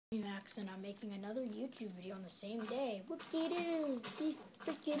Max, and I'm making another YouTube video on the same day. Whoop-de-doo! De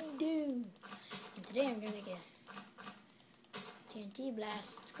freaking do! And today I'm gonna make a TNT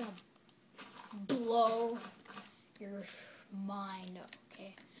blast. It's gonna blow your mind up,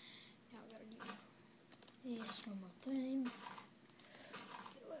 okay? Now we gotta do this one more time.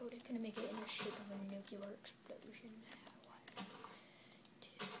 Okay, we're gonna make it in the shape of a nuclear explosion.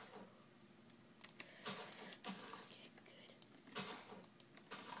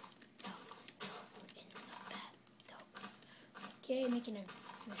 Okay, making it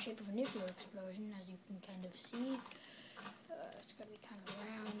in the shape of a nuclear explosion, as you can kind of see. It's got to be kind of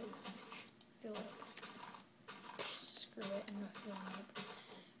round and fill it up. Screw it, I'm not filling it up.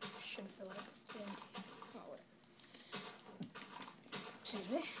 I should fill it up with TNT. Oh, whatever. Excuse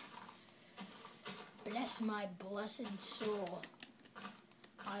me. Bless my blessed soul.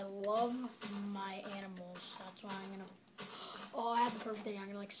 I love my animals. That's why I'm gonna. Oh, I have the perfect idea.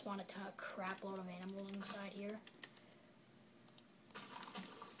 I'm gonna spawn a crap load of animals inside here.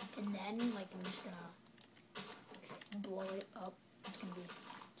 And then, I'm just gonna blow it up. It's gonna be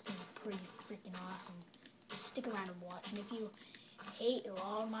pretty freaking awesome. Stick around and watch. And if you hate a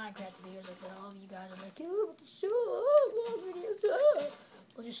lot of Minecraft videos, all of you guys are like, oh, but so videos,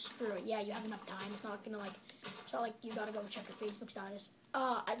 well, just screw it. Yeah, you have enough time. It's not gonna it's not like you gotta go check your Facebook status.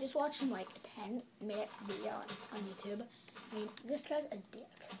 I just watched some a 10-minute video on YouTube. I mean, this guy's a dick.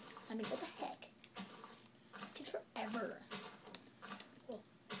 I mean, what the heck? It takes forever.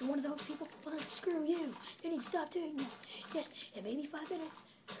 You're one of those people? Well, then screw you. You need to stop doing that. Yes, it may be 5 minutes.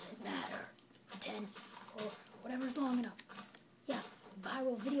 Doesn't matter. 10 or whatever's long enough. Yeah,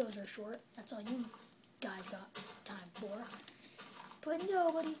 viral videos are short. That's all you guys got time for. But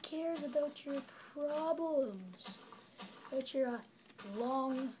nobody cares about your problems. About your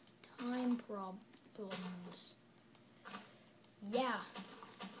long time problems. Yeah.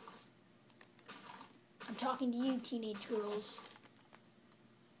 I'm talking to you, teenage girls.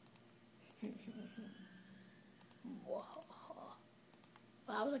 Whoa.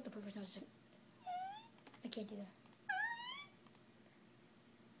 Well, that was the perfect noise. I can't do that.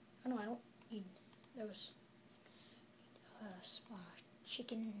 Oh no, I don't need those. Spawn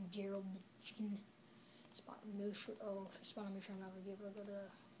chicken, Gerald the chicken. Spawn a mushroom. Oh, if I spawn a mushroom, I'm not going to be able to go to the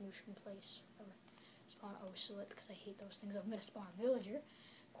mushroom place. Spawn ocelot because I hate those things. I'm going to spawn a villager.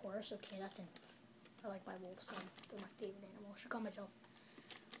 Of course, okay, that's enough. I like my wolves, so they're my favorite animal. I should call myself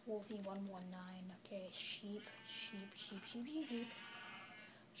Wolfie119. Okay, sheep.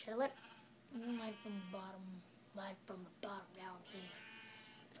 Should I let light from the bottom? Light from the bottom down here.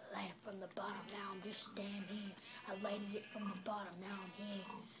 Light it from the bottom down. Just stand here. I lighted it from the bottom down here.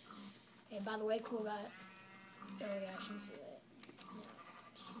 Hey, by the way, cool guy. Oh yeah, I shouldn't say that.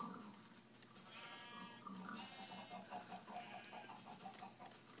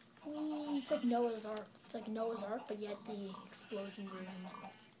 Yeah. It's like Noah's Ark. It's like Noah's Ark, but yet the explosions are in.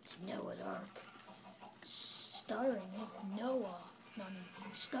 It's Noah's Ark. Starring Noah. No, I mean,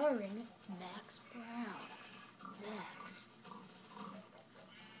 starring Max Brown. Max.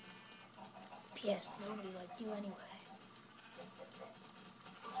 P.S. Nobody liked you anyway.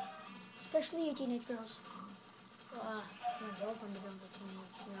 Especially you teenage girls. My girlfriend becomes a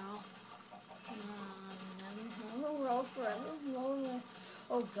teenage girl. No girlfriend.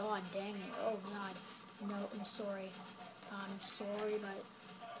 Oh God, dang it. Oh God. No, I'm sorry. I'm sorry, but...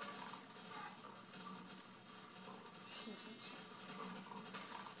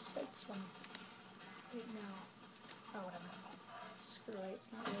 This one. Wait, no. Oh, whatever. Screw it,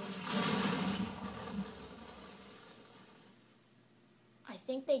 it's not really... I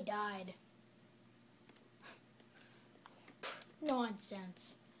think they died.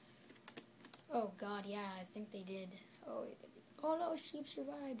 Nonsense. Oh God, yeah, I think they did. Oh no, sheep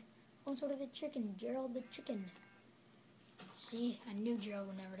survived. Oh, so did the chicken. Gerald the chicken. See, I knew Gerald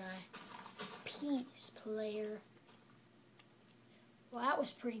would never die. Peace, player. Well, that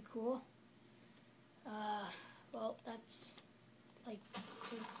was pretty cool. Well, that's pretty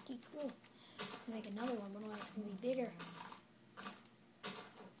cool. I'll make another one, but it's gonna be bigger.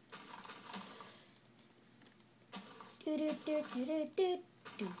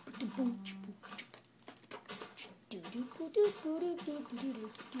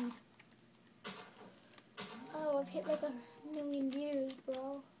 Oh, I've hit 1,000,000 views,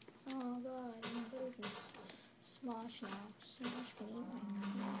 bro. Oh God, I'm Smosh now. Smosh can eat my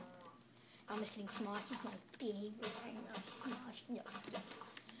crap. I'm just kidding. Smosh is my favorite. I love Smosh. No.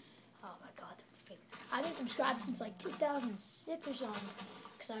 Oh my God, they're favorite. I've been subscribed since 2006 or something,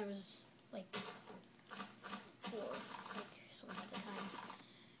 because I was 4, something at the time.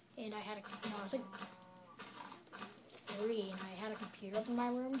 And I had I was free, and I had a computer up in my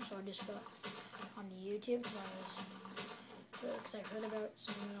room, so I just got on YouTube because I heard about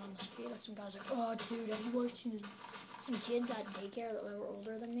someone on the street, like some guys like, oh dude, have you watched some kids at daycare that were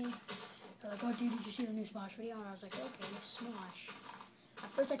older than me? They're like, oh dude, did you see the new Smosh video? And I was like, okay, Smosh.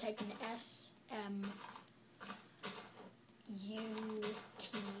 At first I typed in SMUTF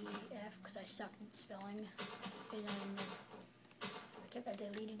because I sucked at spelling, and then I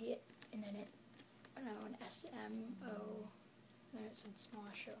deleted it, and then an SMO, and then it said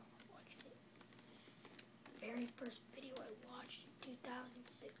Smosh. So I watched it. Very first video I watched in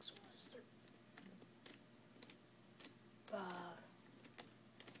 2006 was the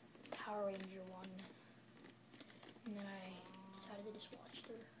Power Ranger one, and then I decided to just watch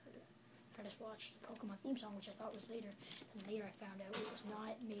the Pokemon theme song, which I thought was later, and later I found out it was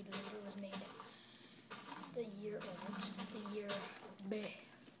not made later, it was made the year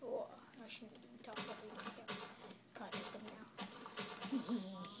before. I shouldn't talk about the year. Probably missed it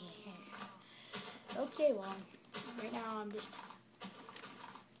now. Okay, well, right now I'm just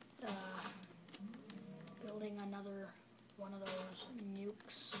building another one of those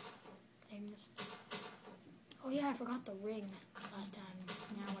nukes things. Oh yeah, I forgot the ring last time.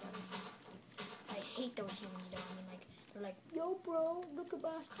 Now whatever. I hate those humans though. I mean, like, they're like, yo bro, look at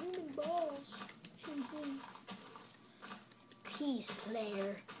my human balls. Peace,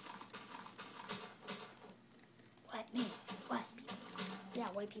 player. What, me? What? Yeah,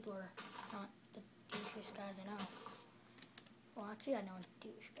 white people are not the douchiest guys I know. Well, actually, I know a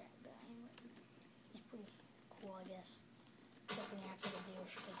douchebag guy. He's pretty cool, I guess. Except when he acts like a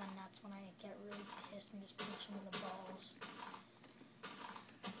douche, because then that's when I get really pissed and just punch him in the balls.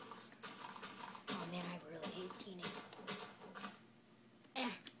 Oh man, I really hate TNT.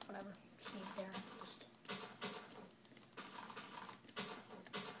 Whatever. Just leave it there. Just. I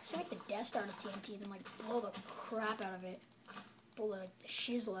should make the Death Star to TNT, then like blow the crap out of it. Blow the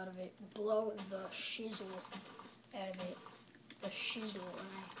shizzle out of it. Blow the shizzle out of it. The shizzle. And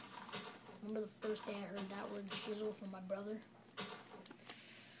I remember the first day I heard that word shizzle from my brother.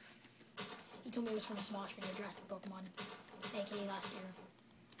 He told me it was from a Smosh video, Jurassic Pokemon, aka last year.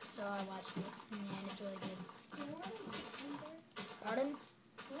 So I watched it, and it's really good. You know what Lucky Charms are? Pardon?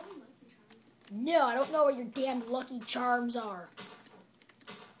 What are Lucky Charms? No, I don't know what your damn Lucky Charms are.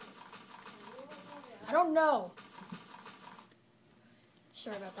 I don't know.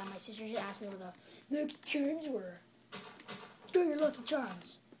 Sorry about that. My sister just asked me what the Lucky Charms were. Go your Lucky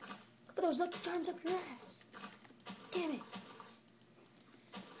Charms. Put those Lucky Charms up your ass. Damn it.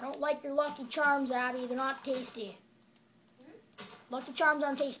 I don't like your Lucky Charms, Abby. They're not tasty. Lucky Charms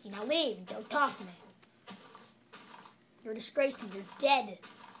aren't tasty. Now leave and don't talk to me. You're a disgrace to me. You're dead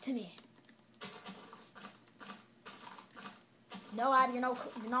to me. No, Abby, you're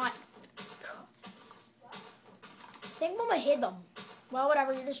not. I think Mama hid them. Well,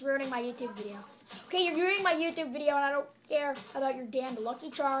 whatever. You're just ruining my YouTube video. Okay, you're ruining my YouTube video, and I don't care about your damn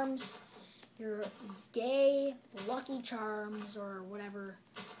Lucky Charms. Your gay Lucky Charms or whatever.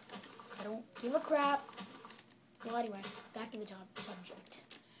 I don't give a crap. Well, anyway, back to the top subject.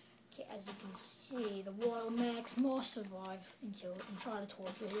 Okay, as you can see, the Royal Max must survive and kill and try to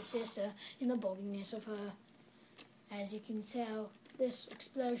torture his sister in the bogginess of her. As you can tell, this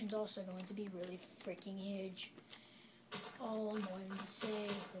explosion's also going to be really freaking huge. All I'm going to say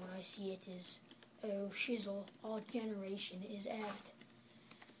when I see it is, oh shizzle, our generation is effed.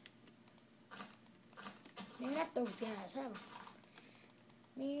 Man, F those guys.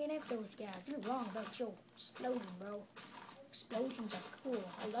 You're wrong about your explosion, bro. Explosions are cool.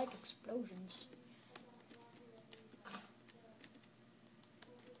 I like explosions.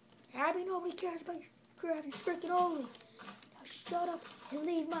 Abby, nobody cares about your craft. You're freaking old. Now shut up and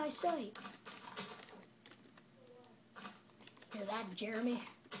leave my sight. Hear that, Jeremy?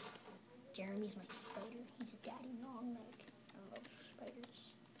 Jeremy's my spider. He's a daddy long leg. I love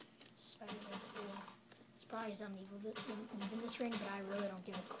spiders. Spiders are cool. It's probably some even this ring, but I really don't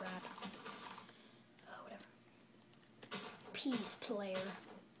give a crap. Whatever. Peace, player.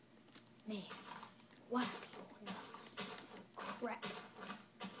 Man, why are people in the crap?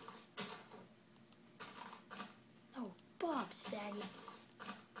 Oh, Bob Saget.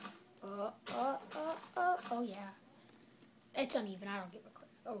 Oh yeah. It's uneven. I don't give a crap.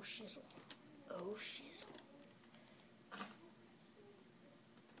 Oh shizzle. Oh shizzle.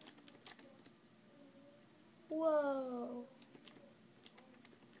 Whoa.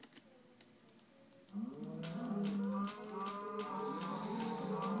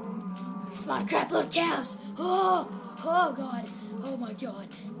 Spawn a crap load of cows. Oh god. Oh my god.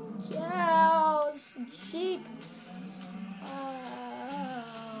 Cows. Sheep.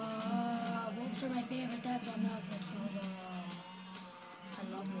 Wolves. wolves are my favorite. That's why I'm not gonna kill them.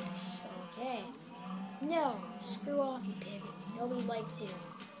 I love wolves. Okay. No, screw off, you pig. Nobody likes you.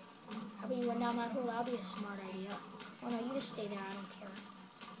 How about you run down that hole? That'll be a smart idea. Oh no, you just stay there. I don't care.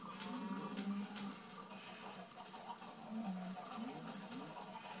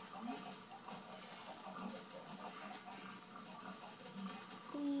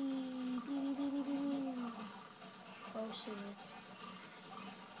 Oh shit.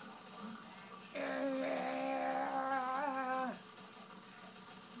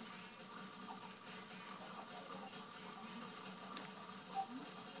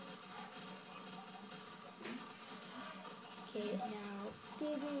 Okay, now,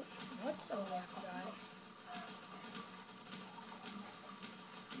 baby, what's, oh yeah, I forgot.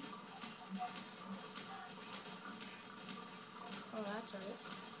 Oh, that's right.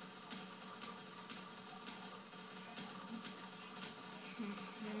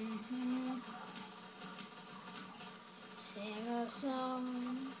 Sing a song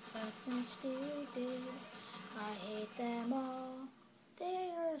that's so stupid. I hate them all.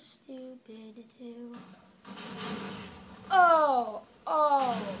 They are stupid too. Oh,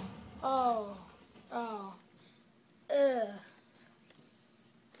 oh, oh, oh, ugh.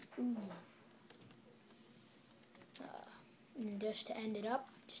 And just to end it up,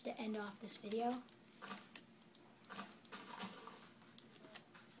 just to end off this video.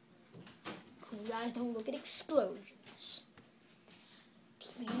 Cool guys, don't look at explosions.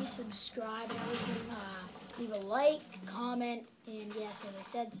 Please subscribe and everything. Leave a like, comment, and yes, as I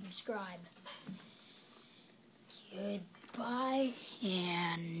said, subscribe. Goodbye,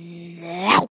 and